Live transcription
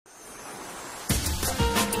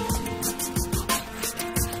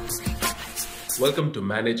Welcome to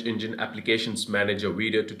Manage Engine Applications Manager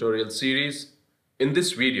video tutorial series. In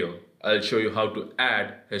this video, I'll show you how to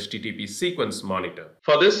add HTTP sequence monitor.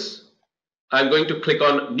 For this, I'm going to click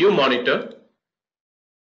on New Monitor,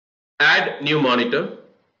 Add New Monitor.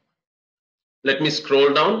 Let me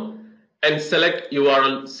scroll down and select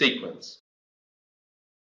URL sequence.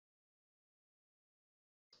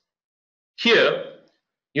 Here,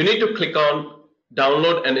 you need to click on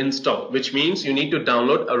Download and Install, which means you need to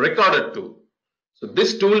download a recorder tool. So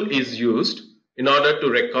this tool is used in order to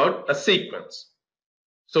record a sequence.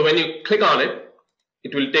 So when you click on it,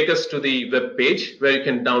 it will take us to the web page where you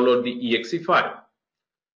can download the exe file.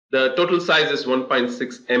 The total size is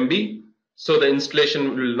 1.6 MB, so the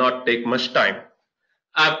installation will not take much time.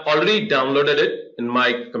 I've already downloaded it in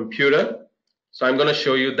my computer, so I'm going to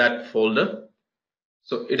show you that folder.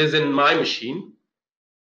 So it is in my machine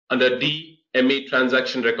under DME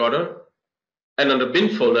transaction recorder, and under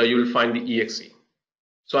bin folder you will find the exe.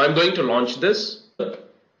 So I'm going to launch this,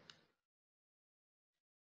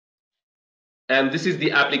 and this is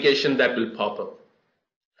the application that will pop up.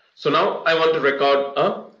 So now I want to record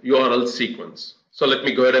a URL sequence. So let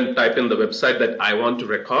me go ahead and type in the website that I want to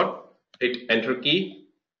record. Hit enter key.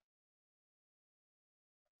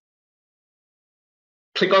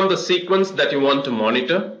 Click on the sequence that you want to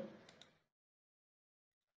monitor.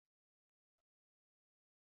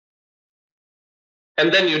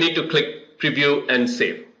 And then you need to click preview and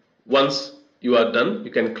save. Once you are done, you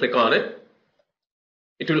can click on it.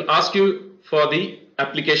 It will ask you for the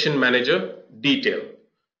application manager detail.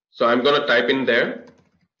 So I'm going to type in there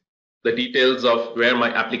the details of where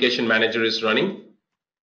my application manager is running,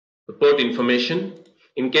 the port information.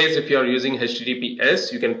 In case if you are using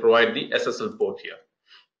HTTPS, you can provide the SSL port here.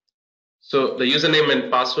 So the username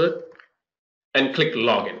and password, and click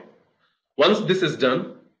login. Once this is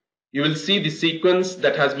done, you will see the sequence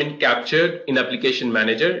that has been captured in Application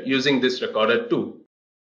Manager using this recorder tool.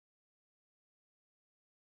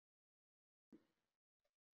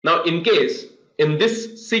 Now, in case in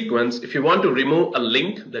this sequence, if you want to remove a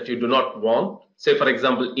link that you do not want, say for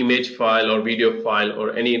example image file or video file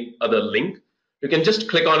or any other link, you can just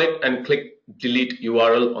click on it and click delete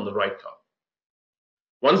URL on the right top.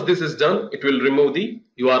 Once this is done, it will remove the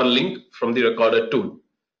URL link from the recorder tool.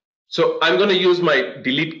 So I'm going to use my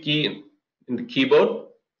delete key in the keyboard,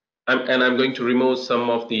 and I'm going to remove some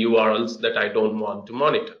of the URLs that I don't want to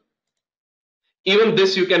monitor. Even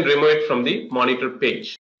this you can remove it from the monitor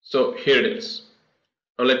page. So here it is.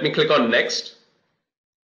 Now let me click on next.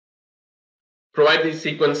 Provide the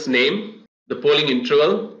sequence name, the polling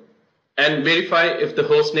interval, and verify if the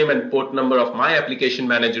host name and port number of my application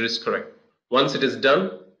manager is correct. Once it is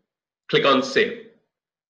done, click on save.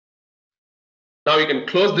 Now you can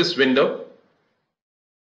close this window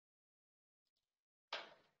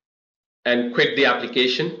and quit the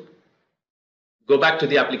application. Go back to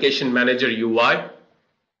the application manager UI.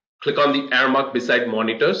 Click on the arrow mark beside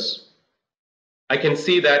monitors. I can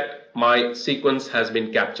see that my sequence has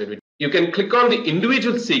been captured. You can click on the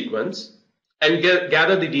individual sequence and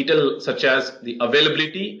gather the details such as the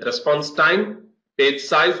availability, response time, page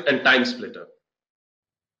size, and time splitter.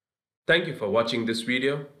 Thank you for watching this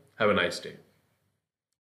video. Have a nice day.